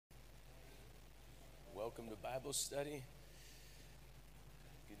Welcome to Bible study.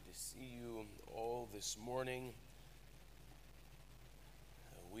 Good to see you all this morning.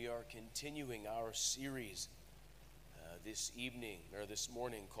 We are continuing our series this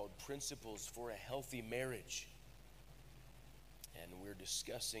morning called Principles for a Healthy Marriage. And we're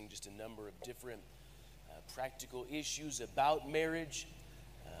discussing just a number of different practical issues about marriage,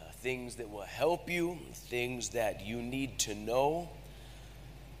 things that will help you, things that you need to know.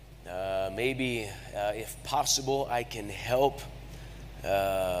 Maybe, if possible, I can help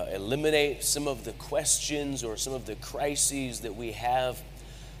eliminate some of the questions or some of the crises that we have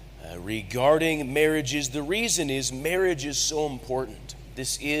regarding marriages. The reason is marriage is so important.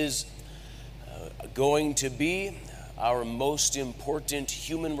 This is going to be our most important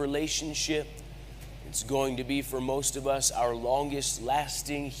human relationship. It's going to be, for most of us, our longest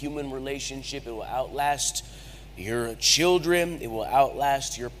lasting human relationship. It will outlast your children, it will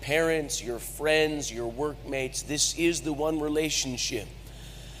outlast your parents, your friends, your workmates. This is the one relationship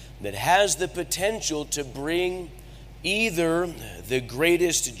that has the potential to bring either the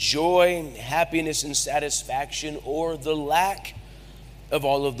greatest joy, happiness, and satisfaction, or the lack of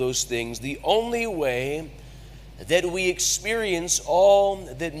all of those things. The only way that we experience all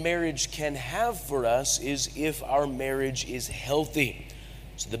that marriage can have for us is if our marriage is healthy.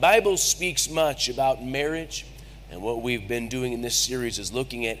 So the Bible speaks much about marriage. And what we've been doing in this series is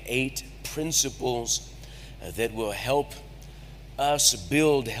looking at 8 principles that will help us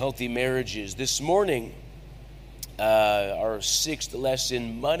build healthy marriages. This morning, our 6th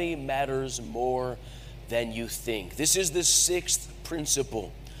lesson, money matters more than you think. This is the 6th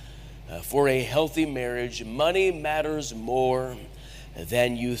principle for a healthy marriage. Money matters more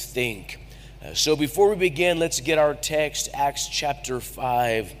than you think. So before we begin, let's get our text, Acts chapter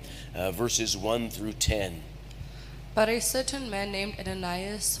 5, verses 1 through 10. But a certain man named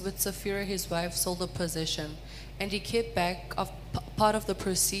Ananias, with Sapphira his wife, sold a possession, and he kept back part of the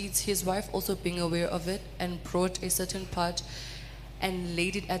proceeds, his wife also being aware of it, and brought a certain part and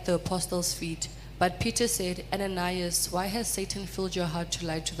laid it at the apostles' feet. But Peter said, Ananias, why has Satan filled your heart to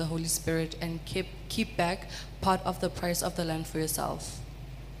lie to the Holy Spirit and keep back part of the price of the land for yourself?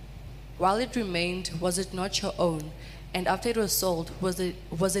 While it remained, was it not your own? And after it was sold, was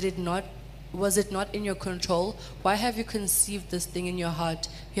it not in your control? Why have you conceived this thing in your heart?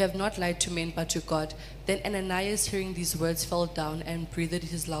 You have not lied to men but to God. Then Ananias, hearing these words, fell down and breathed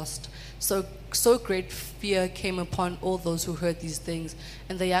his last. So great fear came upon all those who heard these things.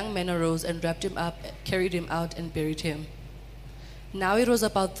 And the young man arose and wrapped him up, carried him out, and buried him. Now it was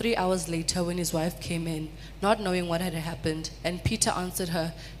about 3 hours later when his wife came in, not knowing what had happened. And Peter answered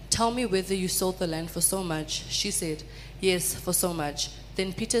her, Tell me whether you sold the land for so much. She said, Yes, for so much.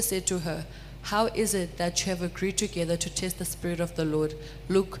 Then Peter said to her, How is it that you have agreed together to test the Spirit of the Lord?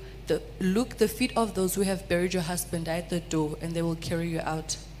 Look, the feet of those who have buried your husband are at the door, and they will carry you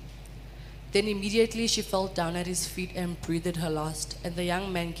out. Then immediately she fell down at his feet and breathed her last. And the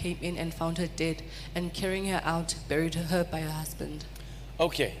young man came in and found her dead, and carrying her out, buried her by her husband.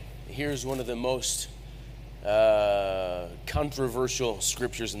 Okay, here's one of the most controversial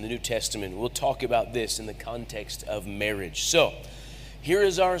scriptures in the New Testament. We'll talk about this in the context of marriage. So, here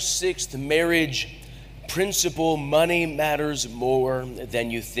is our 6th marriage principle: money matters more than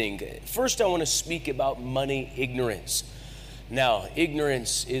you think. First, I want to speak about money ignorance. Now,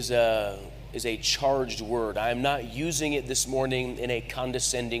 ignorance is a charged word. I'm not using it this morning in a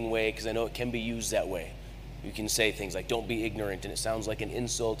condescending way because I know it can be used that way. You can say things like, don't be ignorant, and it sounds like an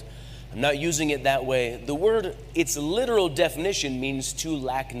insult. I'm not using it that way. The word, its literal definition means to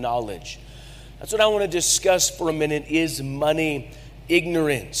lack knowledge. That's what I want to discuss for a minute, is money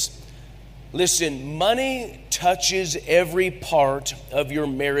ignorance. Listen, money touches every part of your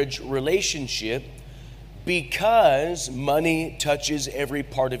marriage relationship because money touches every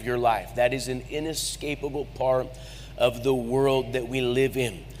part of your life. That is an inescapable part of the world that we live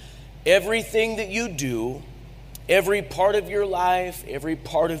in. Everything that you do, every part of your life, every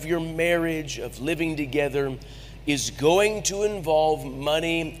part of your marriage, of living together, is going to involve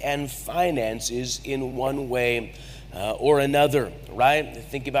money and finances in one way or another, right?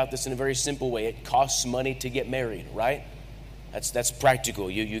 Think about this in a very simple way. It costs money to get married, right? That's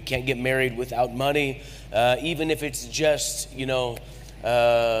practical. You can't get married without money, even if it's just,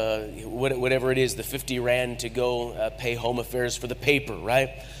 whatever it is, the 50 Rand to go pay home affairs for the paper,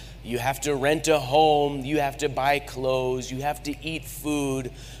 right? You have to rent a home, you have to buy clothes, you have to eat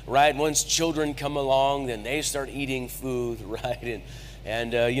food, right? Once children come along, then they start eating food, right?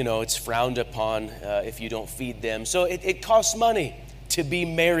 And it's frowned upon if you don't feed them. So it costs money to be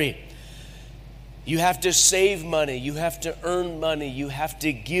married. You have to save money. You have to earn money. You have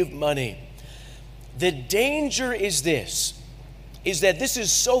to give money. The danger is this, is that this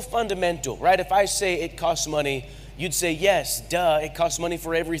is so fundamental, right? If I say it costs money, you'd say, yes, duh, it costs money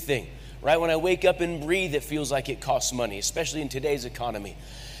for everything, right? When I wake up and breathe, it feels like it costs money, especially in today's economy.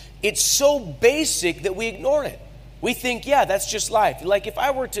 It's so basic that we ignore it. We think, yeah, that's just life. Like if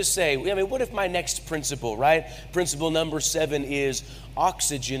I were to say, I mean, what if my next principle, right? Principle number 7 is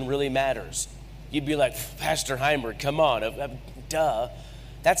oxygen really matters. You'd be like, Pastor Heimberg, come on, duh.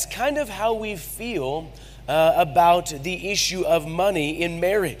 That's kind of how we feel about the issue of money in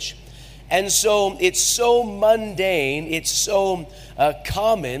marriage. And so it's so mundane, it's so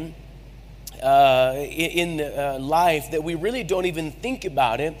common in life that we really don't even think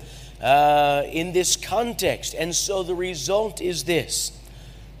about it in this context. And so the result is this: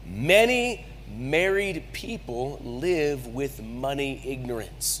 many married people live with money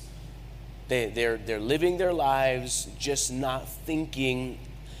ignorance. They're living their lives just not thinking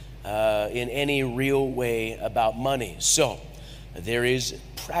in any real way about money. So there is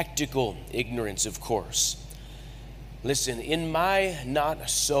practical ignorance, of course. Listen, in my not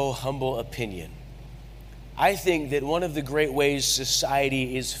so humble opinion, I think that one of the great ways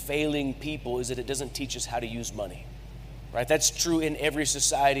society is failing people is that it doesn't teach us how to use money, right? That's true in every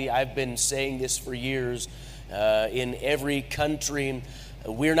society. I've been saying this for years. In every country,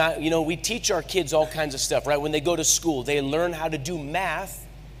 we're not, we teach our kids all kinds of stuff, right? When they go to school, they learn how to do math,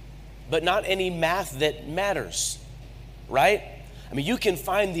 but not any math that matters, right? I mean, you can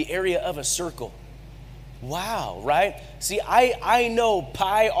find the area of a circle. Wow, right? See, I know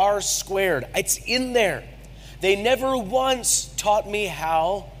pi r squared. It's in there. They never once taught me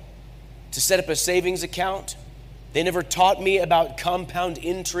how to set up a savings account. They never taught me about compound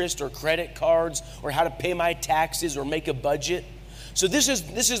interest or credit cards or how to pay my taxes or make a budget. So this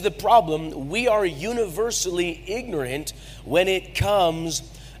is the problem. We are universally ignorant when it comes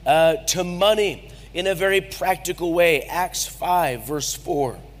to money in a very practical way. Acts 5, verse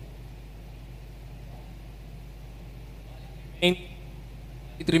 4.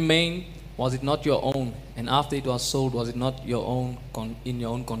 It remained, was it not your own? And after it was sold, was it not your own in your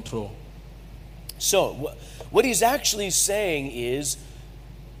own control? So what he's actually saying is,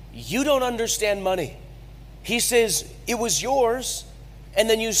 you don't understand money. He says it was yours, and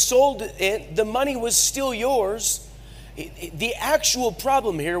then you sold it. The money was still yours. The actual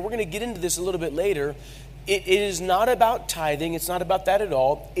problem here, we're going to get into this a little bit later, it is not about tithing. It's not about that at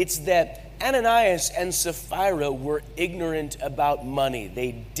all. It's that Ananias and Sapphira were ignorant about money.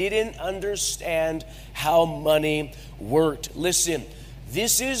 They didn't understand how money worked. Listen,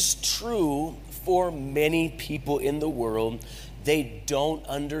 this is true for many people in the world. They don't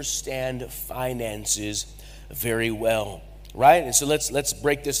understand finances very well, right? And so let's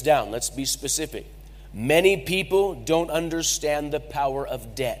break this down. Let's be specific. Many people don't understand the power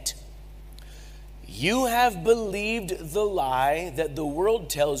of debt. You have believed the lie that the world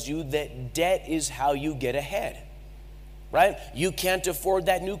tells you that debt is how you get ahead, right? You can't afford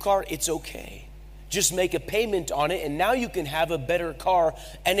that new car, it's okay. Just make a payment on it and now you can have a better car,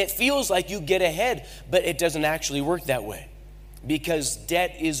 and it feels like you get ahead, but it doesn't actually work that way, because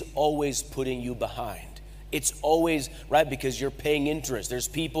debt is always putting you behind. It's always, right, because you're paying interest. There's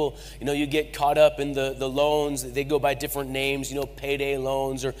people, you get caught up in the loans. They go by different names, payday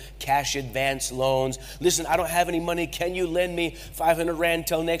loans or cash advance loans. Listen, I don't have any money. Can you lend me 500 Rand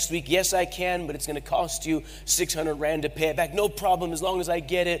till next week? Yes, I can, but it's going to cost you 600 Rand to pay it back. No problem, as long as I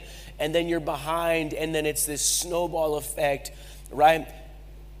get it. And then you're behind, and then it's this snowball effect, right?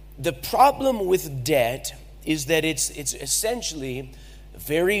 The problem with debt is that it's essentially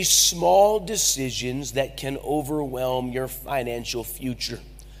very small decisions that can overwhelm your financial future.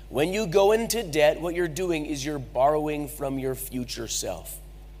 When you go into debt, what you're doing is you're borrowing from your future self,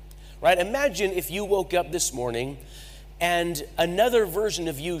 right? Imagine if you woke up this morning and another version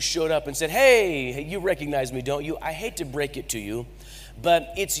of you showed up and said, hey, you recognize me, don't you? I hate to break it to you,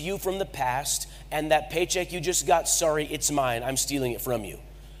 but it's you from the past, and that paycheck you just got, sorry, it's mine. I'm stealing it from you,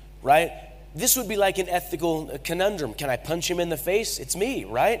 right? This would be like an ethical conundrum. Can I punch him in the face? It's me,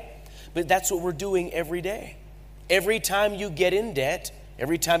 right? But that's what we're doing every day. Every time you get in debt,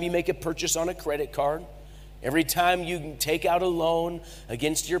 every time you make a purchase on a credit card, every time you take out a loan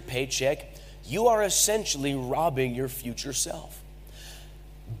against your paycheck, you are essentially robbing your future self.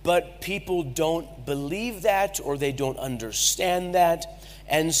 But people don't believe that, or they don't understand that,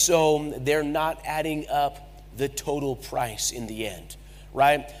 and so they're not adding up the total price in the end,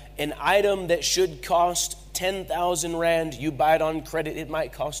 right? An item that should cost 10,000 Rand, you buy it on credit, it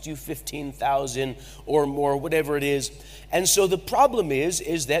might cost you 15,000 or more, whatever it is. And so the problem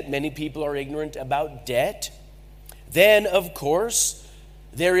is that many people are ignorant about debt. Then, of course,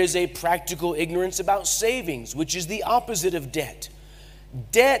 There is a practical ignorance about savings, which is the opposite of debt.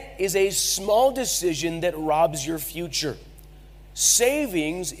 Debt is a small decision that robs your future.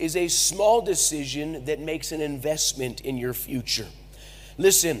 Savings is a small decision that makes an investment in your future.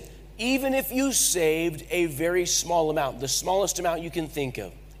 Listen, even if you saved a very small amount, the smallest amount you can think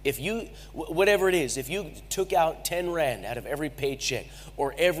of, if you, whatever it is, if you took out 10 Rand out of every paycheck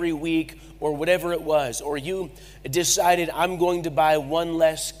or every week or whatever it was, or you decided I'm going to buy one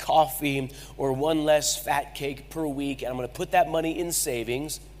less coffee or one less fat cake per week and I'm going to put that money in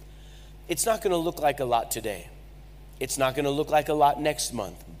savings, it's not going to look like a lot today. It's not going to look like a lot next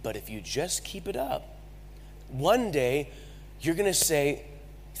month. But if you just keep it up, one day you're going to say,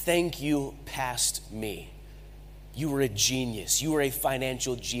 thank you, past me. You were a genius. You were a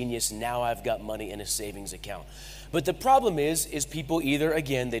financial genius. Now I've got money in a savings account. But the problem is people either,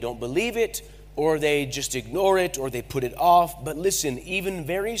 again, they don't believe it, or they just ignore it, or they put it off. But listen, even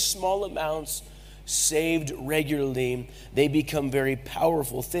very small amounts saved regularly, they become very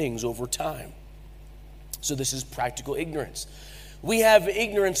powerful things over time. So this is practical ignorance. We have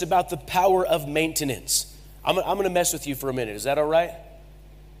ignorance about the power of maintenance. I'm going to mess with you for a minute. Is that all right?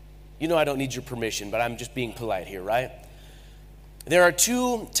 You know I don't need your permission, but I'm just being polite here, right? There are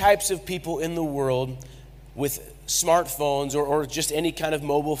two types of people in the world with smartphones or just any kind of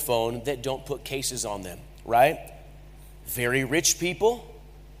mobile phone that don't put cases on them, right? Very rich people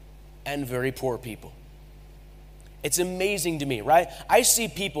and very poor people. It's amazing to me, right? I see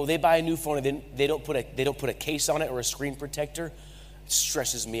people, they buy a new phone and then they don't put a case on it or a screen protector. It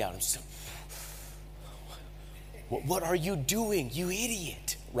stresses me out. I'm just, what are you doing, you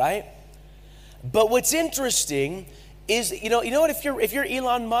idiot, right? But what's interesting is, you know what, if you're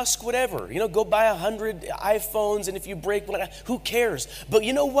Elon Musk, whatever, go buy 100 iPhones, and if you break one, who cares? But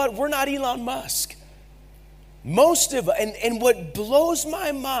you know what? We're not Elon Musk. Most of, and what blows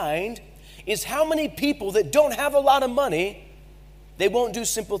my mind is how many people that don't have a lot of money, they won't do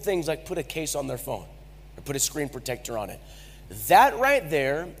simple things like put a case on their phone or put a screen protector on it. That right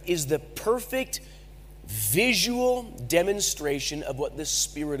there is the perfect visual demonstration of what the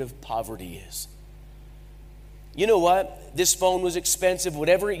spirit of poverty is. You know what? This phone was expensive.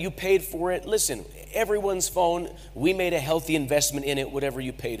 Whatever you paid for it, listen, everyone's phone, we made a healthy investment in it, whatever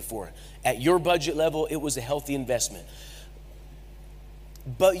you paid for it. At your budget level, it was a healthy investment.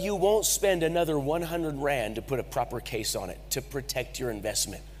 But you won't spend another 100 Rand to put a proper case on it to protect your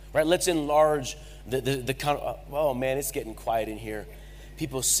investment, right? Let's enlarge the oh man, it's getting quiet in here.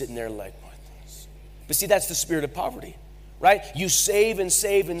 People sitting there like, what? But see, that's the spirit of poverty, right? You save and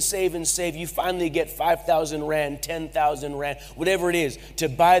save and save and save. You finally get 5,000 Rand, 10,000 Rand, whatever it is, to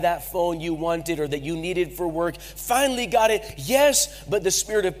buy that phone you wanted or that you needed for work. Finally got it, yes, but the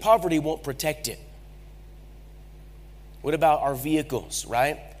spirit of poverty won't protect it. What about our vehicles,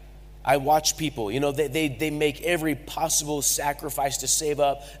 right? I watch people, they make every possible sacrifice to save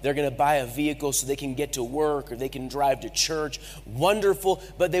up. They're going to buy a vehicle so they can get to work or they can drive to church. Wonderful,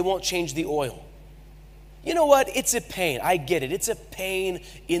 but they won't change the oil. You know what? It's a pain. I get it. It's a pain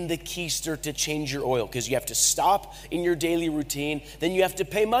in the keister to change your oil because you have to stop in your daily routine. Then you have to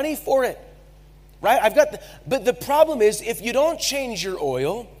pay money for it, right? But the problem is if you don't change your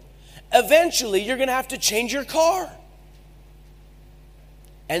oil, eventually you're going to have to change your car.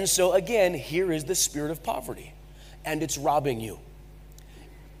 And so again, here is the spirit of poverty, and it's robbing you.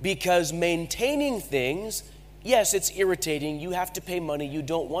 Because maintaining things, yes, it's irritating. You have to pay money you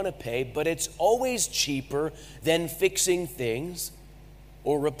don't want to pay, but it's always cheaper than fixing things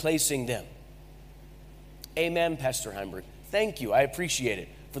or replacing them. Amen, Pastor Heimberg. Thank you. I appreciate it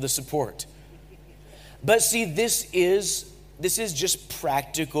for the support. But see, this is just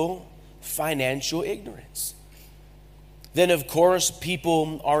practical financial ignorance. Then, of course,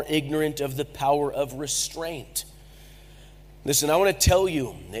 people are ignorant of the power of restraint. Listen, I want to tell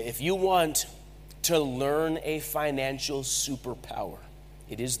you, if you want to learn a financial superpower,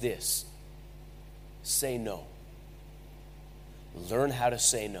 it is this: say no. Learn how to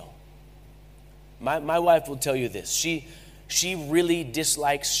say no. My wife will tell you this. She really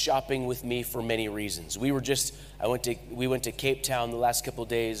dislikes shopping with me for many reasons. We went to Cape Town the last couple of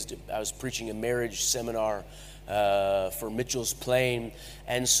days. I was preaching a marriage seminar for Mitchell's Plain.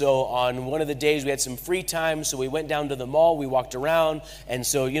 And so on one of the days we had some free time, so we went down to the mall, we walked around, and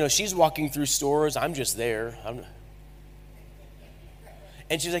so, she's walking through stores, I'm just there.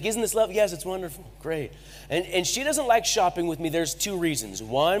 And she's like, isn't this love? Yes, it's wonderful, great. And she doesn't like shopping with me. There's two reasons.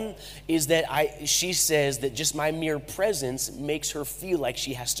 One is that she says that just my mere presence makes her feel like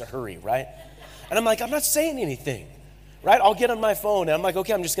she has to hurry, right? And I'm like, I'm not saying anything, right? I'll get on my phone, and I'm like,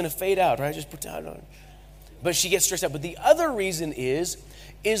 okay, I'm just going to fade out, right? Just pretend. But she gets stressed out. But the other reason is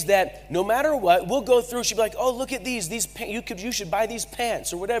is that no matter what, we'll go through, she'll be like, oh, look at these you should buy these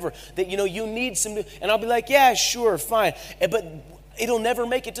pants or whatever, that, you need some new, and I'll be like, yeah, sure, fine. But it'll never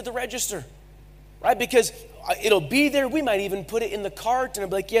make it to the register, right? Because it'll be there. We might even put it in the cart, and I'll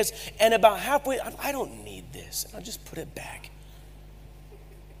be like, yes. And about halfway, I don't need this. And I'll just put it back.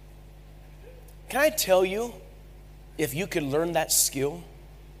 Can I tell you, if you could learn that skill,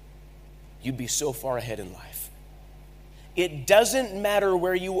 you'd be so far ahead in life. It doesn't matter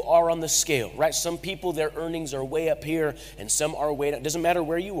where you are on the scale, right? Some people, their earnings are way up here, and some are way down. It doesn't matter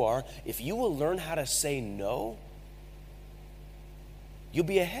where you are. If you will learn how to say no, you'll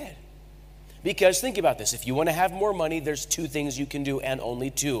be ahead. Because think about this. If you want to have more money, there's two things you can do, and only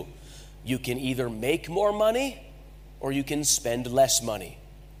two. You can either make more money, or you can spend less money.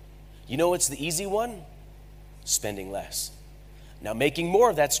 You know what's the easy one? Spending less. Now, making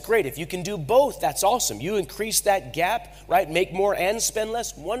more, that's great. If you can do both, that's awesome. You increase that gap, right? Make more and spend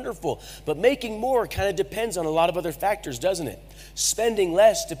less, wonderful. But making more kind of depends on a lot of other factors, doesn't it? Spending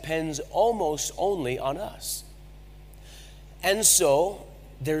less depends almost only on us. And so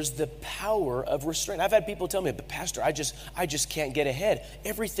there's the power of restraint. I've had people tell me, but Pastor, I just can't get ahead.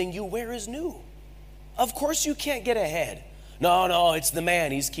 Everything you wear is new. Of course you can't get ahead. No, it's the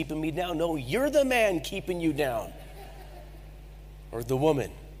man. He's keeping me down. No, you're the man keeping you down. Or the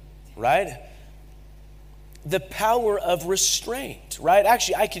woman, right? The power of restraint, right?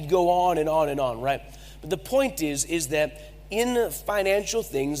 Actually, I could go on and on and on, right? But the point is that in financial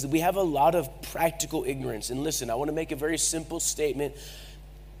things, we have a lot of practical ignorance. And listen, I want to make a very simple statement.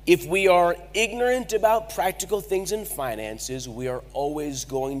 If we are ignorant about practical things in finances, we are always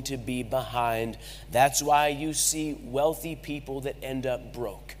going to be behind. That's why you see wealthy people that end up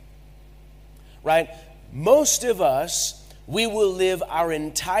broke, right? Most of us, we will live our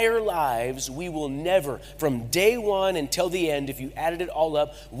entire lives. We will never, from day one until the end, if you added it all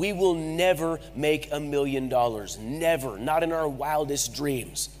up, we will never make $1 million. Never, not in our wildest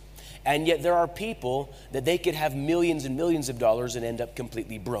dreams. And yet there are people that they could have millions and millions of dollars and end up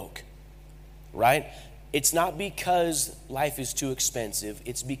completely broke, right? It's not because life is too expensive.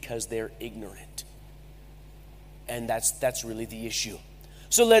 It's because they're ignorant. And that's really the issue.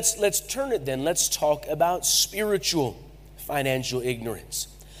 So let's turn it then. Let's talk about spiritual financial ignorance.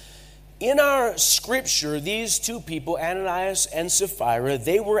 In our scripture, these two people, Ananias and Sapphira,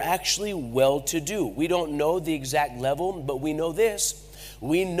 they were actually well-to-do. We don't know the exact level, but we know this.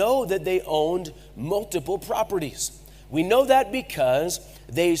 We know that they owned multiple properties. We know that because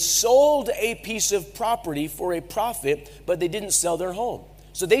they sold a piece of property for a profit, but they didn't sell their home.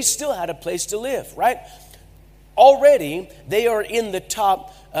 So they still had a place to live, right? Already, they are in the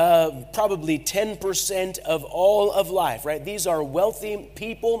top probably 10% of all of life, right? These are wealthy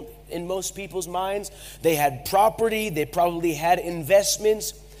people in most people's minds. They had property, they probably had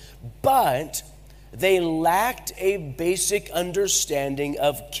investments, but they lacked a basic understanding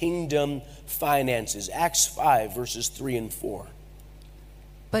of kingdom finances. Acts 5, verses 3 and 4.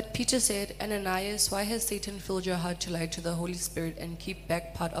 But Peter said, Ananias, why has Satan filled your heart to lie to the Holy Spirit and keep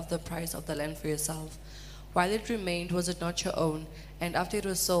back part of the price of the land for yourself? While it remained, was it not your own? And after it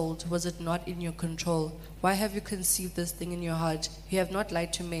was sold, was it not in your control? Why have you conceived this thing in your heart? You have not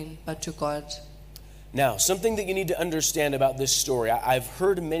lied to men, but to God. Now, something that you need to understand about this story, I've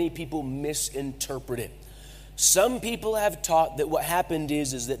heard many people misinterpret it. Some people have taught that what happened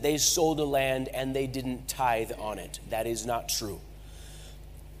is that they sold a land and they didn't tithe on it. That is not true.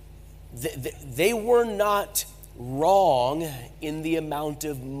 They were not wrong in the amount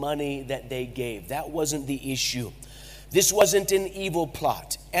of money that they gave. That wasn't the issue. This wasn't an evil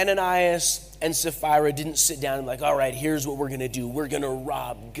plot. Ananias and Sapphira didn't sit down and like, all right, here's what we're going to do. We're going to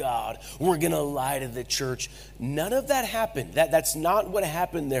rob God. We're going to lie to the church. None of that happened. That's not what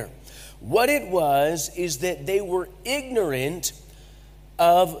happened there. What it was is that they were ignorant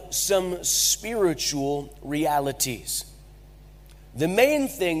of some spiritual realities. The main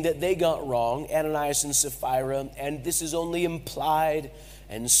thing that they got wrong, Ananias and Sapphira, and this is only implied,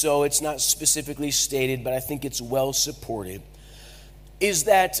 and so it's not specifically stated, but I think it's well supported, is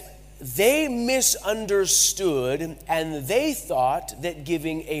that they misunderstood and they thought that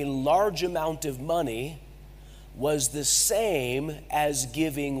giving a large amount of money was the same as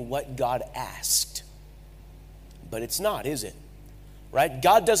giving what God asked. But it's not, is it? Right?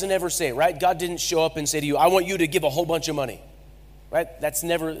 God doesn't ever say, right? God didn't show up and say to you, I want you to give a whole bunch of money. Right? That's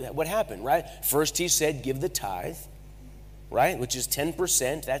never what happened, right? First he said, give the tithe, right? Which is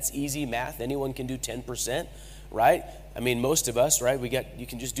 10%. That's easy math. Anyone can do 10%, right? I mean, most of us, right? You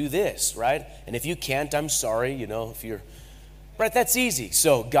can just do this, right? And if you can't, I'm sorry, if you're, right? That's easy.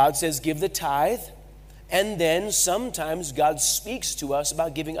 So God says, give the tithe. And then sometimes God speaks to us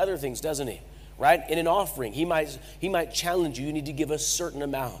about giving other things, doesn't he? Right? In an offering, he might challenge you. You need to give a certain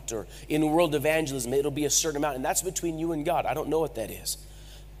amount. Or in world evangelism, it'll be a certain amount. And that's between you and God. I don't know what that is.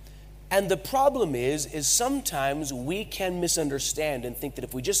 And the problem is sometimes we can misunderstand and think that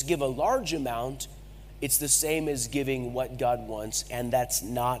if we just give a large amount, it's the same as giving what God wants. And that's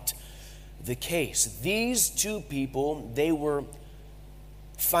not the case. These two people, they were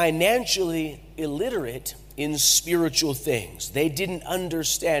financially illiterate in spiritual things. They didn't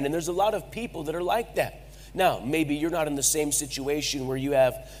understand. And there's a lot of people that are like that. Now, maybe you're not in the same situation where you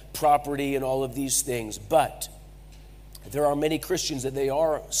have property and all of these things, but there are many Christians that they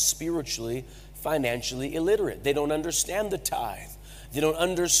are spiritually, financially illiterate. They don't understand the tithe. They don't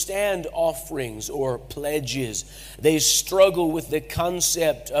understand offerings or pledges. They struggle with the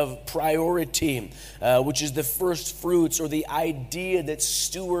concept of priority, which is the first fruits, or the idea that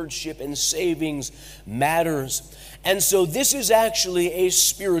stewardship and savings matters. And so this is actually a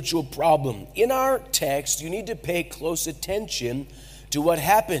spiritual problem. In our text, you need to pay close attention to what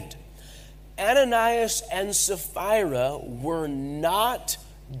happened. Ananias and Sapphira were not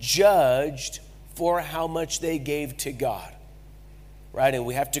judged for how much they gave to God. Right, and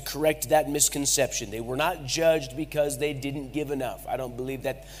we have to correct that misconception. They were not judged because they didn't give enough. I don't believe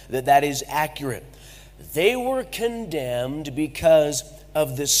that is accurate. They were condemned because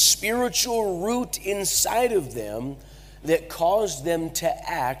of the spiritual root inside of them that caused them to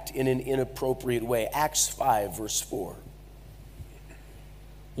act in an inappropriate way. Acts 5, verse 4.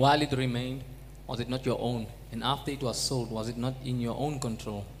 While it remained, was it not your own? And after it was sold, was it not in your own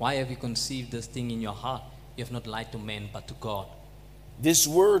control? Why have you conceived this thing in your heart? You have not lied to men, but to God. This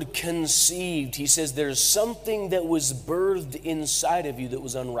word conceived, he says there's something that was birthed inside of you that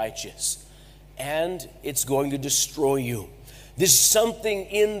was unrighteous, and it's going to destroy you. There's something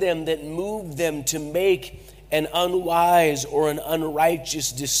in them that moved them to make an unwise or an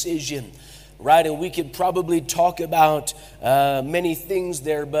unrighteous decision, right? And we could probably talk about many things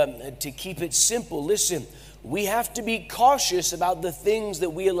there, but to keep it simple, listen, we have to be cautious about the things that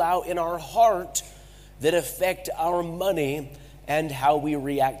we allow in our heart that affect our money and how we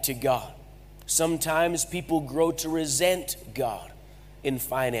react to God. Sometimes people grow to resent God in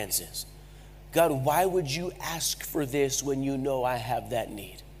finances. God, why would you ask for this when you know I have that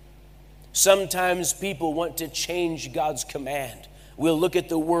need? Sometimes people want to change God's command. We'll look at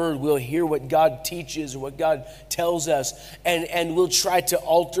the word, we'll hear what God teaches or what God tells us, and we'll try to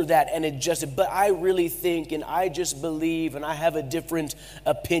alter that and adjust it. But I really think, and I just believe, and I have a different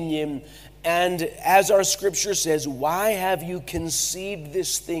opinion. And as our scripture says, why have you conceived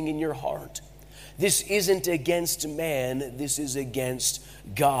this thing in your heart? This isn't against man, this is against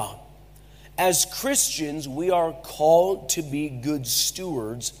God. As Christians, we are called to be good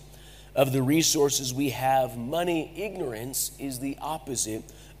stewards of the resources we have. Money ignorance is the opposite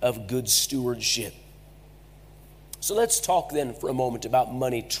of good stewardship. So let's talk then for a moment about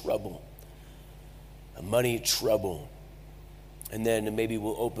money trouble. Money trouble. And then maybe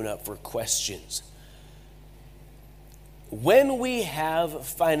we'll open up for questions. When we have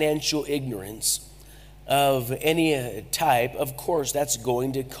financial ignorance of any type, of course, that's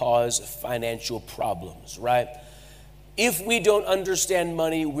going to cause financial problems, right? If we don't understand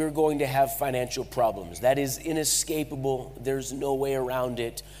money, we're going to have financial problems. That is inescapable. There's no way around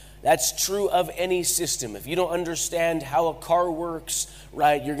it. That's true of any system. If you don't understand how a car works,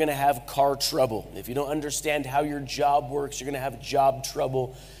 right, you're going to have car trouble. If you don't understand how your job works, you're going to have job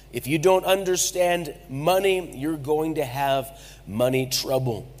trouble. If you don't understand money, you're going to have money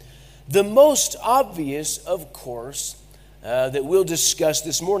trouble. The most obvious, of course, that we'll discuss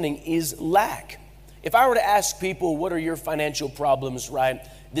this morning is lack. If I were to ask people, what are your financial problems, right,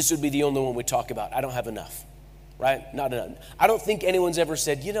 this would be the only one we talk about. I don't have enough. Right? Not enough. I don't think anyone's ever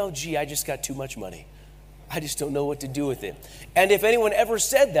said, I just got too much money. I just don't know what to do with it. And if anyone ever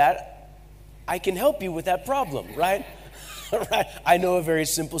said that, I can help you with that problem, right? Right? I know a very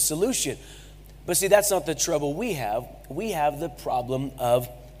simple solution. But see, that's not the trouble we have. We have the problem of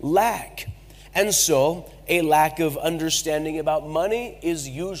lack. And so a lack of understanding about money is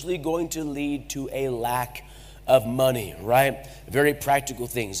usually going to lead to a lack of money, right? Very practical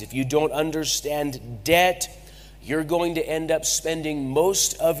things. If you don't understand debt, you're going to end up spending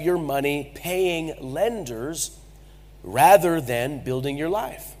most of your money paying lenders rather than building your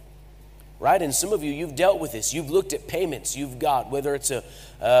life, right? And some of you, you've dealt with this. You've looked at payments you've got, whether it's a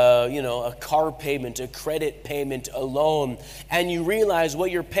car payment, a credit payment, a loan, and you realize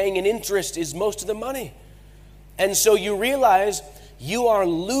what you're paying in interest is most of the money. And so you realize you are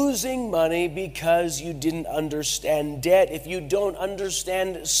losing money because you didn't understand debt. If you don't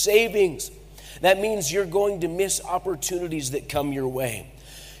understand savings, That means you're going to miss opportunities that come your way.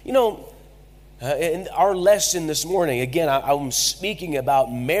 You know, in our lesson this morning, again, I'm speaking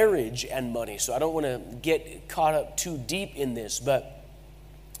about marriage and money, so I don't want to get caught up too deep in this, but,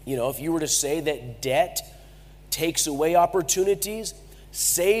 you know, if you were to say that debt takes away opportunities,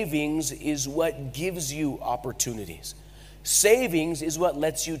 savings is what gives you opportunities. Savings is what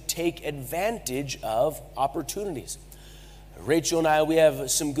lets you take advantage of opportunities. Rachel and I, we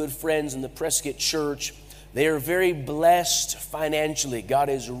have some good friends in the Prescott Church. They are very blessed financially. God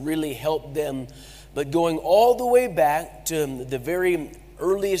has really helped them. But going all the way back to the very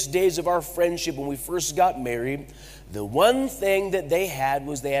earliest days of our friendship when we first got married, the one thing that they had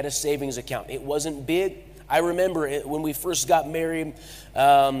was they had a savings account. It wasn't big. I remember when we first got married,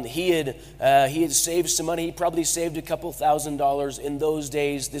 he had saved some money. He probably saved a couple $1,000. In those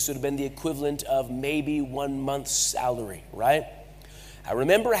days, this would have been the equivalent of maybe 1 month's salary, right? I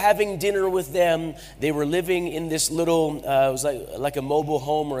remember having dinner with them. They were living in this little, it was like a mobile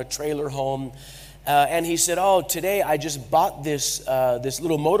home or a trailer home. And he said, oh, today I just bought this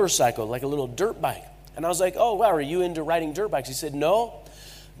little motorcycle, like a little dirt bike. And I was like, oh, wow, are you into riding dirt bikes? He said, no,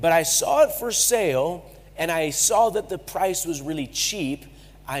 but I saw it for sale, and I saw that the price was really cheap.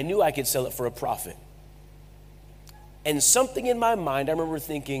 I knew I could sell it for a profit. And something in my mind, I remember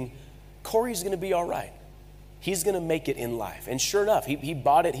thinking, Corey's going to be all right. He's going to make it in life. And sure enough, he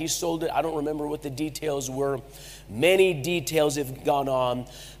bought it, he sold it. I don't remember what the details were. Many details have gone on.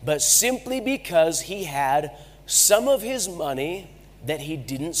 But simply because he had some of his money that he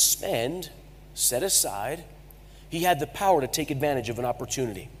didn't spend set aside, he had the power to take advantage of an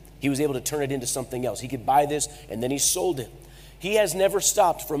opportunity. He was able to turn it into something else. He could buy this, and then he sold it. He has never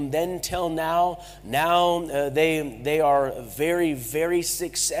stopped from then till now. Now they are very, very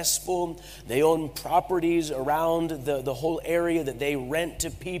successful. They own properties around the whole area that they rent to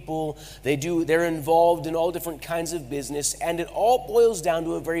people. They're involved in all different kinds of business, and it all boils down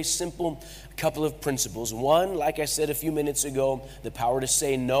to a very simple couple of principles. One, like I said a few minutes ago, the power to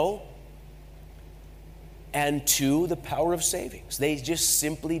say no. And two, the power of savings. They just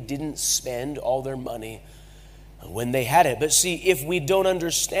simply didn't spend all their money when they had it. But see, if we don't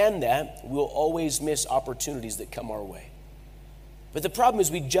understand that, we'll always miss opportunities that come our way. But the problem is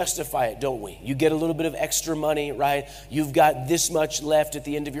we justify it, don't we? You get a little bit of extra money, right? You've got this much left at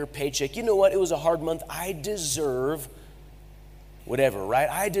the end of your paycheck. You know what? It was a hard month. I deserve whatever, right?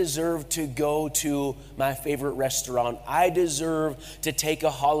 I deserve to go to my favorite restaurant. I deserve to take a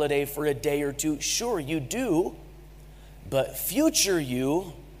holiday for a day or two. Sure, you do, but future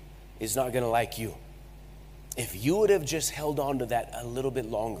you is not going to like you. If you would have just held on to that a little bit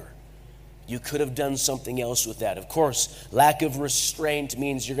longer, you could have done something else with that. Of course, lack of restraint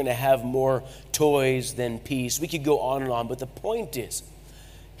means you're going to have more toys than peace. We could go on and on, but the point is,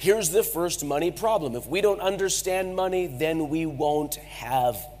 here's the first money problem. If we don't understand money, then we won't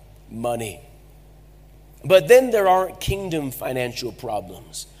have money. But then there are kingdom financial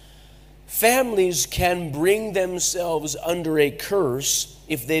problems. Families can bring themselves under a curse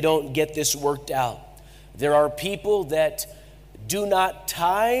if they don't get this worked out. There are people that do not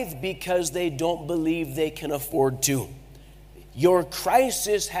tithe because they don't believe they can afford to. Your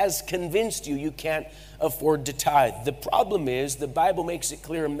crisis has convinced you you can't afford to tithe. The problem is the Bible makes it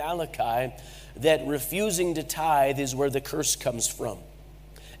clear in Malachi that refusing to tithe is where the curse comes from.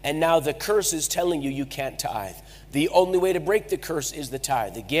 And now the curse is telling you can't tithe. The only way to break the curse is the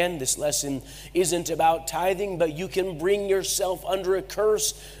tithe. Again, this lesson isn't about tithing, but you can bring yourself under a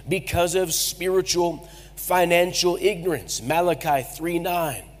curse because of spiritual financial ignorance. Malachi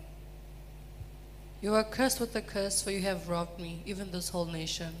 3:9. You are cursed with a curse, for you have robbed me, even this whole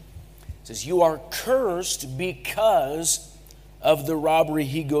nation. It says, you are cursed because of the robbery.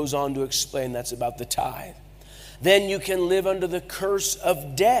 He goes on to explain that's about the tithe. Then you can live under the curse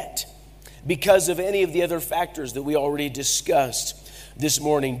of debt because of any of the other factors that we already discussed this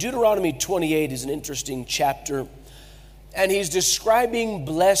morning. Deuteronomy 28 is an interesting chapter, and he's describing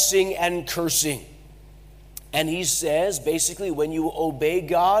blessing and cursing. And he says, basically, when you obey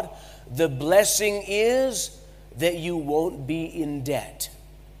God, the blessing is that you won't be in debt.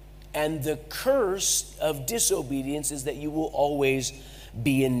 And the curse of disobedience is that you will always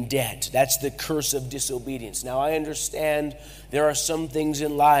be in debt. That's the curse of disobedience. Now, I understand there are some things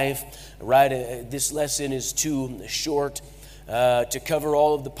in life, right? This lesson is too short to cover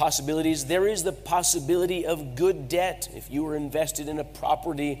all of the possibilities. There is the possibility of good debt if you were invested in a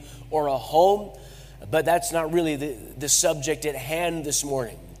property or a home, but that's not really the subject at hand this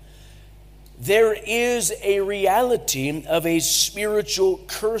morning. There is a reality of a spiritual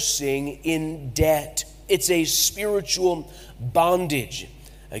cursing in debt. It's a spiritual bondage.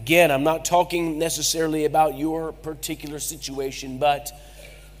 Again, I'm not talking necessarily about your particular situation, but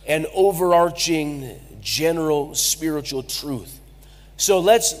an overarching general spiritual truth. So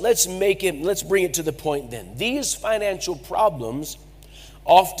let's bring it to the point then. These financial problems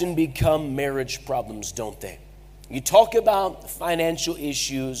often become marriage problems, don't they? You talk about financial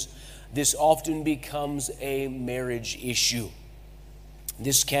issues, this often becomes a marriage issue.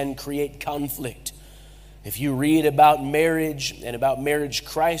 This can create conflict. If you read about marriage and about marriage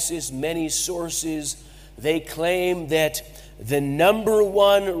crisis, many sources, they claim that the number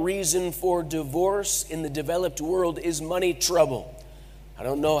one reason for divorce in the developed world is money trouble. I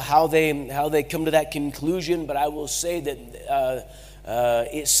don't know how they come to that conclusion, but I will say that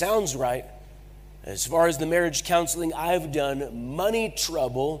it sounds right. As far as the marriage counseling I've done, money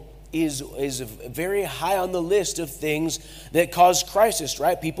trouble is very high on the list of things that cause crisis,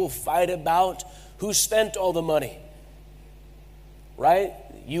 right? People fight about who spent all the money, right?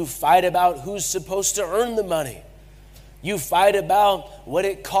 You fight about who's supposed to earn the money. You fight about what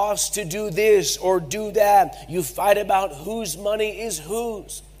it costs to do this or do that. You fight about whose money is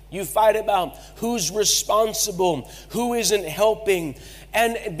whose. You fight about who's responsible, who isn't helping.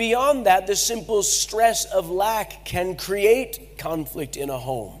 And beyond that, the simple stress of lack can create conflict in a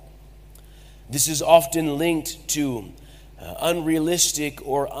home. This is often linked to unrealistic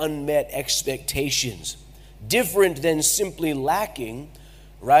or unmet expectations. Different than simply lacking,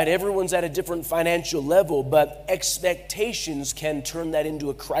 right? Everyone's at a different financial level, but expectations can turn that into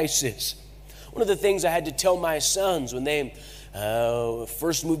a crisis. One of the things I had to tell my sons when they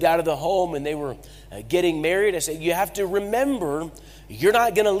first moved out of the home and they were getting married, I said, you have to remember, you're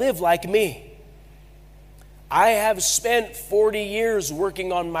not going to live like me. I have spent 40 years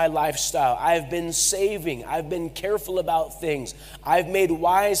working on my lifestyle. I've been saving. I've been careful about things. I've made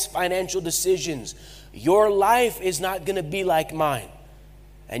wise financial decisions. Your life is not going to be like mine.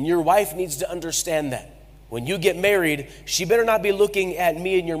 And your wife needs to understand that. When you get married, she better not be looking at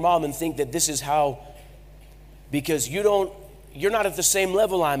me and your mom and think that this is how, because you're not at the same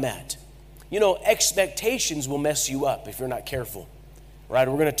level I'm at. You know, expectations will mess you up if you're not careful. Right?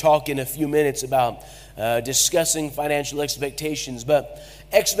 We're going to talk in a few minutes about discussing financial expectations, but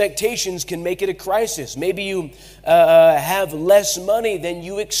expectations can make it a crisis. Maybe you have less money than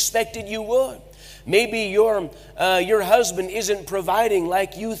you expected you would. Maybe your husband isn't providing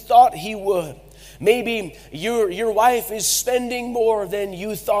like you thought he would. Maybe your wife is spending more than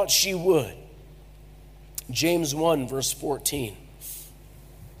you thought she would. James 1 verse 14.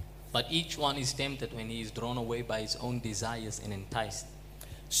 But each one is tempted when he is drawn away by his own desires and enticed.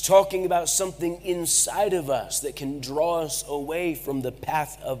 It's talking about something inside of us that can draw us away from the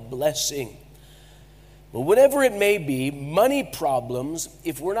path of blessing. But whatever it may be, money problems,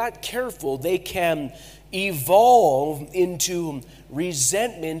 if we're not careful, they can evolve into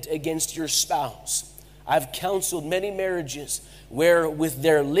resentment against your spouse. I've counseled many marriages where with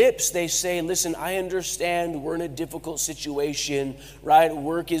their lips they say, listen, I understand we're in a difficult situation, right?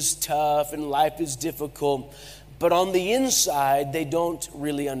 Work is tough and life is difficult. But on the inside, they don't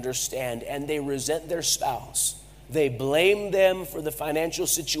really understand, and they resent their spouse. They blame them for the financial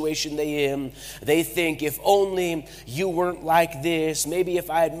situation they're in. They think, if only you weren't like this, maybe if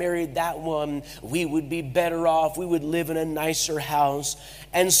I had married that one, we would be better off. We would live in a nicer house.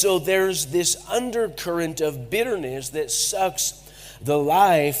 And so there's this undercurrent of bitterness that sucks the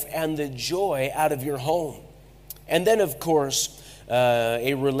life and the joy out of your home. And then, of course,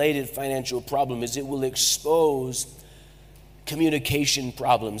 a related financial problem is it will expose communication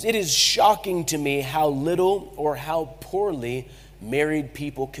problems. It is shocking to me how little or how poorly married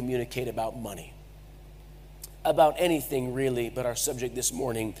people communicate about money. About anything really, but our subject this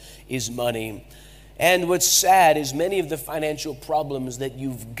morning is money. And what's sad is many of the financial problems that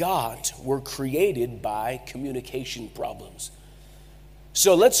you've got were created by communication problems.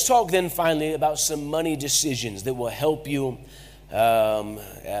 So let's talk then finally about some money decisions that will help you.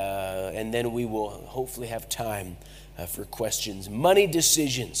 And then we will hopefully have time for questions. Money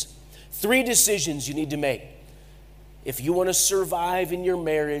decisions. 3 decisions you need to make if you want to survive in your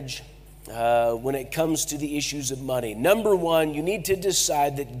marriage when it comes to the issues of money. Number 1, you need to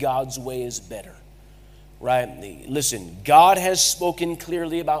decide that God's way is better. Right? Listen, God has spoken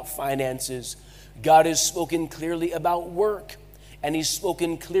clearly about finances. God has spoken clearly about work. And He's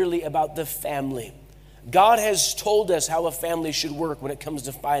spoken clearly about the family. God has told us how a family should work when it comes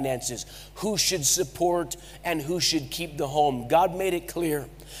to finances, who should support and who should keep the home. God made it clear.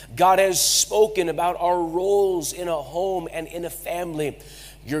 God has spoken about our roles in a home and in a family.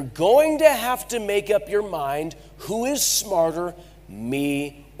 You're going to have to make up your mind, who is smarter,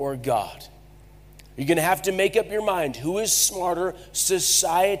 me or God? You're going to have to make up your mind. Who is smarter,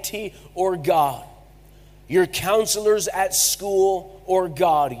 society or God? Your counselors at school or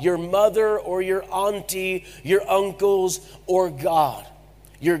God? Your mother or your auntie, your uncles or God?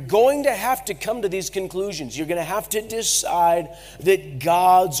 You're going to have to come to these conclusions. You're going to have to decide that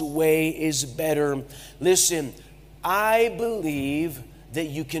God's way is better. Listen, I believe that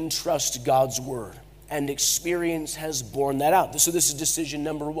you can trust God's word, and experience has borne that out. So this is decision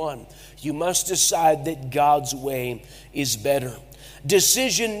number one. You must decide that God's way is better.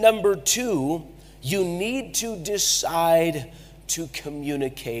 Decision number two, you need to decide to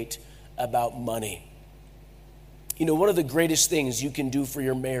communicate about money. You know, one of the greatest things you can do for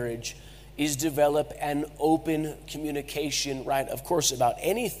your marriage is develop an open communication, right? Of course, about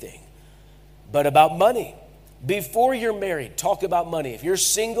anything, but about money. Before you're married, talk about money. If you're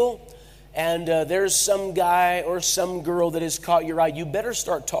single and there's some guy or some girl that has caught your eye, you better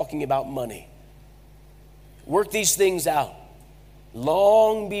start talking about money. Work these things out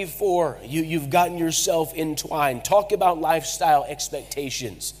long before you've gotten yourself entwined. Talk about lifestyle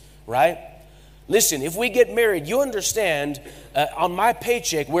expectations, right? Listen, if we get married, you understand on my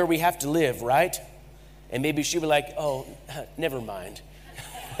paycheck where we have to live, right? And maybe she'll be like, oh, never mind.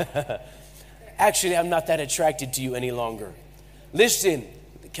 Actually, I'm not that attracted to you any longer. Listen,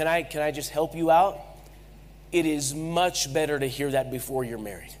 can I just help you out? It is much better to hear that before you're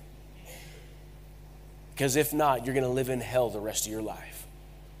married. Because if not, you're going to live in hell the rest of your life.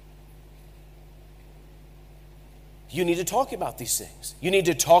 You need to talk about these things. You need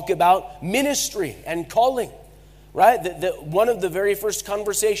to talk about ministry and calling, right? One of the very first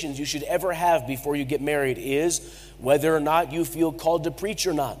conversations you should ever have before you get married is whether or not you feel called to preach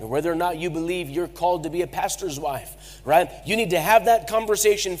or not, or whether or not you believe you're called to be a pastor's wife, right? You need to have that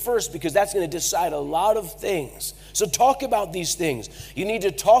conversation first, because that's going to decide a lot of things. So talk about these things. You need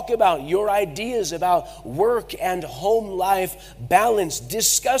to talk about your ideas about work and home life balance.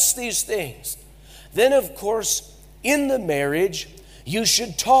 Discuss these things. Then, of course, in the marriage, you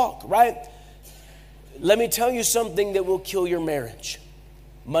should talk, right? Let me tell you something that will kill your marriage.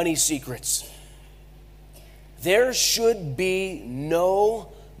 Money secrets. There should be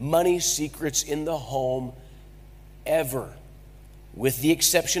no money secrets in the home ever, with the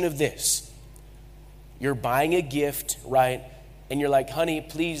exception of this. You're buying a gift, right? And you're like, honey,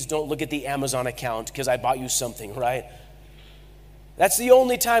 please don't look at the Amazon account because I bought you something, right? That's the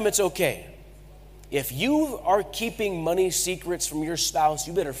only time it's okay. If you are keeping money secrets from your spouse,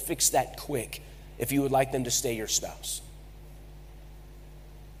 you better fix that quick if you would like them to stay your spouse.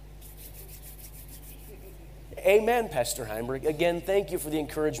 Amen, Pastor Heimberg. Again, thank you for the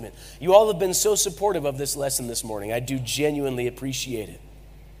encouragement. You all have been so supportive of this lesson this morning. I do genuinely appreciate it.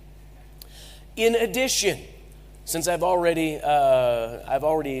 In addition, since I've already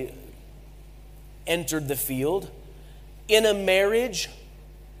entered the field, in a marriage,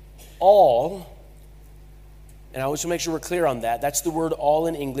 all, and I want to make sure we're clear on that. That's the word all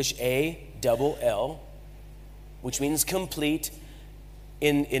in English, A-double-L, which means complete.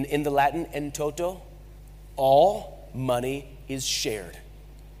 In the Latin, en toto, all money is shared.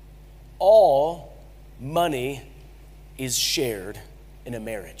 All money is shared in a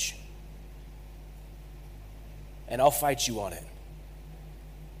marriage. And I'll fight you on it.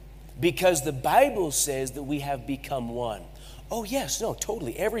 Because the Bible says that we have become one. Oh, yes, no,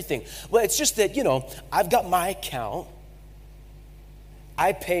 totally, everything. Well, it's just that, I've got my account.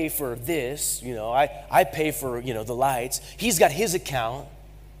 I pay for this, I pay for, the lights. He's got his account.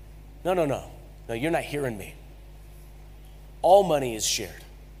 No, you're not hearing me. All money is shared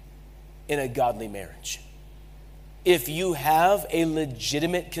in a godly marriage. If you have a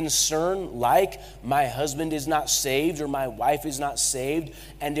legitimate concern, like my husband is not saved or my wife is not saved,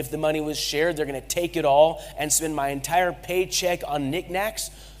 and if the money was shared, they're going to take it all and spend my entire paycheck on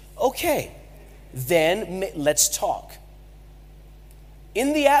knickknacks, okay, then let's talk.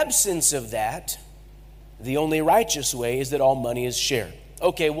 In the absence of that, the only righteous way is that all money is shared.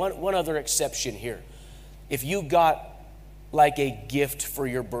 Okay, one other exception here. If you got like a gift for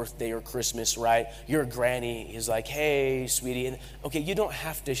your birthday or Christmas, right? Your granny is like, hey, sweetie. And, okay, you don't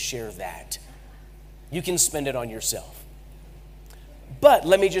have to share that. You can spend it on yourself. But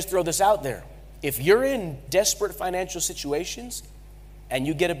let me just throw this out there. If you're in desperate financial situations and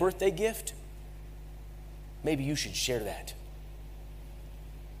you get a birthday gift, maybe you should share that.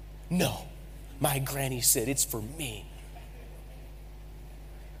 No, my granny said it's for me.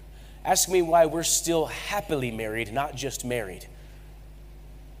 Ask me why we're still happily married, not just married.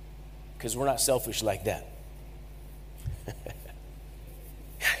 Because we're not selfish like that.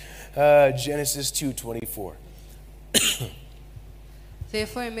 Genesis 2:24.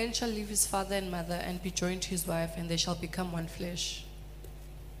 Therefore, a man shall leave his father and mother and be joined to his wife, and they shall become one flesh.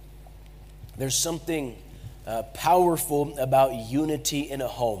 There's something powerful about unity in a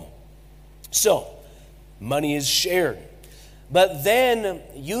home. So, money is shared. But then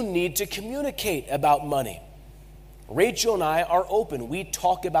you need to communicate about money. Rachel and I are open. We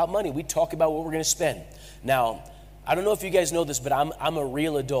talk about money. We talk about what we're going to spend. Now, I don't know if you guys know this, but I'm a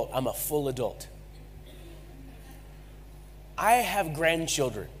real adult. I'm a full adult. I have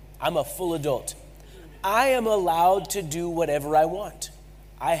grandchildren. I'm a full adult. I am allowed to do whatever I want.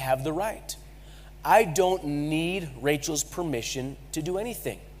 I have the right. I don't need Rachel's permission to do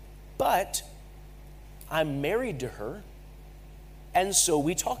anything. But I'm married to her, and so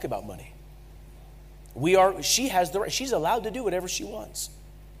we talk about money. She has the right. She's allowed to do whatever she wants.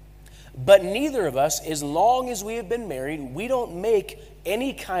 But neither of us, as long as we have been married, we don't make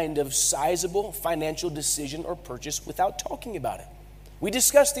any kind of sizable financial decision or purchase without talking about it. We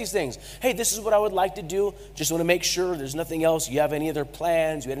discuss these things. Hey, this is what I would like to do. Just want to make sure there's nothing else. You have any other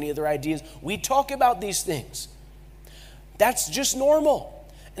plans? You have any other ideas? We talk about these things. That's just normal.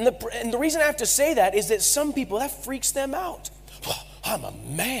 And the reason I have to say that is that some people, that freaks them out. Well, I'm a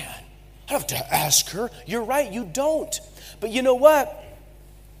man. I have to ask her. You're right, you don't. But you know what?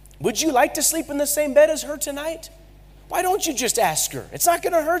 Would you like to sleep in the same bed as her tonight? Why don't you just ask her? It's not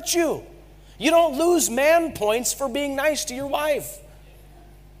going to hurt you. You don't lose man points for being nice to your wife.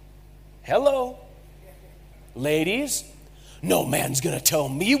 Hello. Ladies, no man's going to tell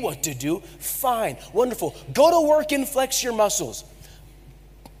me what to do. Fine, wonderful. Go to work and flex your muscles.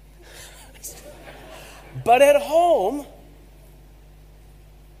 But at home,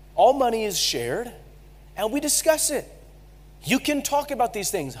 all money is shared, and we discuss it. You can talk about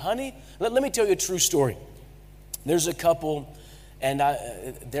these things. Honey, let me tell you a true story. There's a couple, and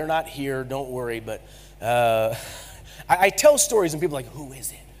they're not here, don't worry, but I tell stories, and people are like, who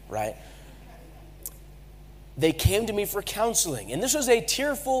is it, right? They came to me for counseling, and this was a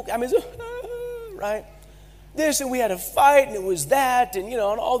tearful, right? This, and we had a fight, and it was that, and and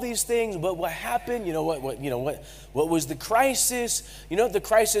all these things. But what happened? What was the crisis? You know what the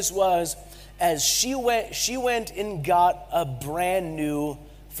crisis was? As she went and got a brand new,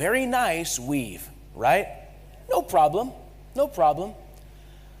 very nice weave, right? No problem.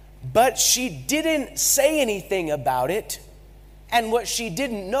 But she didn't say anything about it, and what she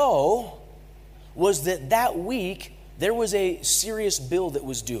didn't know was that week there was a serious bill that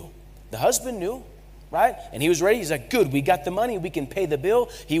was due. The husband knew, right? And he was ready. He's like, good, we got the money, we can pay the bill.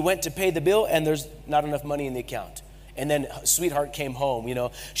 He went to pay the bill, and there's not enough money in the account. And then sweetheart came home,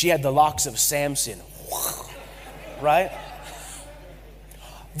 she had the locks of Samson, right?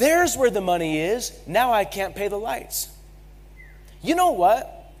 There's where the money is. Now I can't pay the lights. You know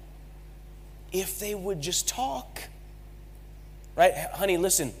what? If they would just talk, right? Honey,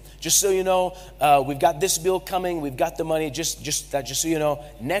 listen, just so you know, we've got this bill coming. We've got the money. Just so you know,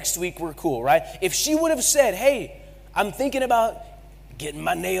 next week we're cool, right? If she would have said, hey, I'm thinking about getting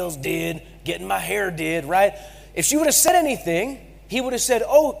my nails did, getting my hair did, right? If she would have said anything, he would have said,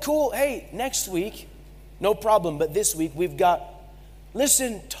 oh, cool, hey, next week, no problem. But this week we've got,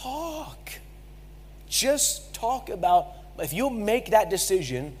 listen, talk. Just talk about, if you'll make that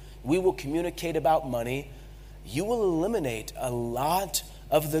decision, we will communicate about money. You will eliminate a lot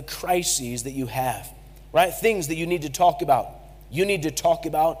of the crises that you have, right? Things that you need to talk about. You need to talk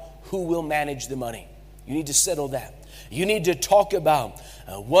about who will manage the money. You need to settle that. You need to talk about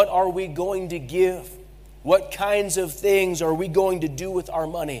what are we going to give? What kinds of things are we going to do with our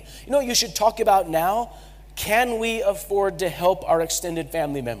money? You know what you should talk about now? Can we afford to help our extended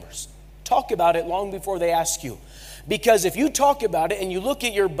family members? Talk about it long before they ask you. Because if you talk about it and you look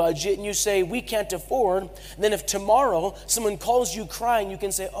at your budget and you say, we can't afford, then if tomorrow someone calls you crying, you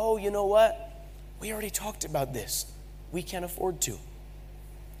can say, oh, you know what? We already talked about this. We can't afford to.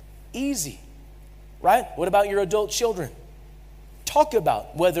 Easy, right? What about your adult children? Talk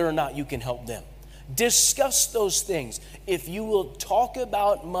about whether or not you can help them. Discuss those things. If you will talk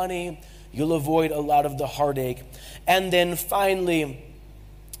about money, you'll avoid a lot of the heartache. And then finally,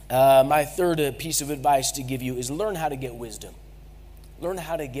 my third piece of advice to give you is learn how to get wisdom. Learn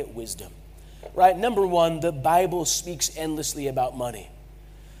how to get wisdom. Right? Number one, the Bible speaks endlessly about money.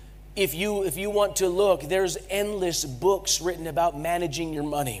 If you want to look, there's endless books written about managing your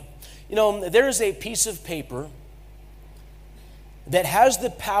money. There's a piece of paper that has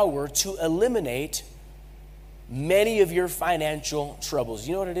the power to eliminate many of your financial troubles.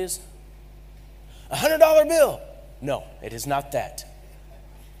 You know what it is? $100 bill. No, it is not that.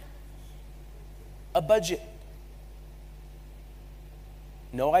 A budget.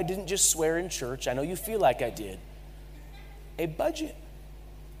 No, I didn't just swear in church. I know you feel like I did. A budget.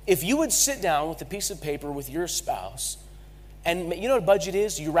 if you would sit down with a piece of paper with your spouse, and you know what a budget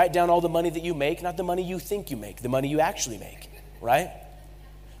is? You write down all the money that you make, not the money you think you make, the money you actually make, right?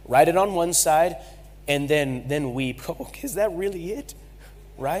 Write it on one side, and then weep. Oh, is that really it?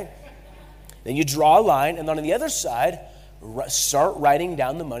 Right? Then you draw a line, and then on the other side, start writing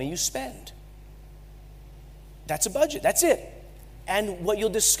down the money you spend. That's a budget. That's it. And what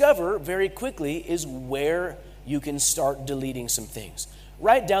you'll discover very quickly is where you can start deleting some things.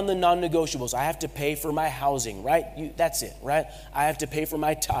 Write down the non-negotiables. I have to pay for my housing, right? That's it, right? I have to pay for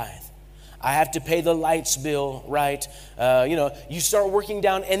my tithe. I have to pay the lights bill, right? You start working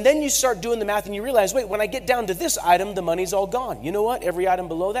down, and then you start doing the math, and you realize, wait, when I get down to this item, the money's all gone. You know what? Every item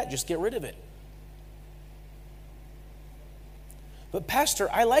below that, just get rid of it. But Pastor,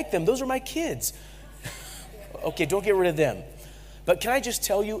 I like them. Those are my kids. Okay, don't get rid of them. But can I just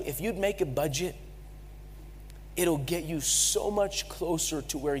tell you, if you'd make a budget, it'll get you so much closer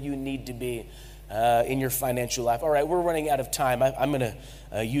to where you need to be in your financial life. All right, we're running out of time. I'm going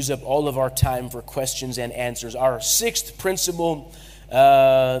to use up all of our time for questions and answers. Our sixth principle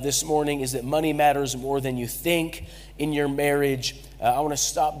this morning is that money matters more than you think in your marriage. I want to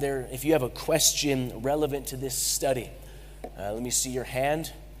stop there. If you have a question relevant to this study, let me see your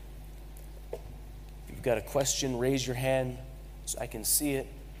hand. If you've got a question, raise your hand so I can see it.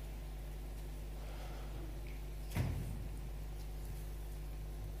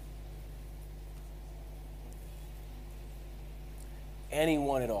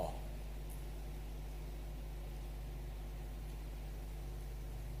 Anyone at all?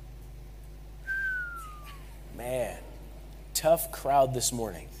 Man, tough crowd this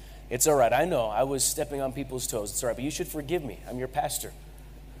morning. It's all right. I know I was stepping on people's toes. It's all right, but you should forgive me. I'm your pastor.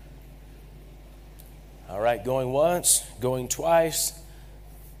 All right, going once, going twice.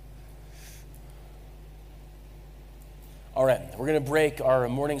 All right, we're going to break. Our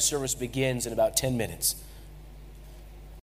morning service begins in about 10 minutes.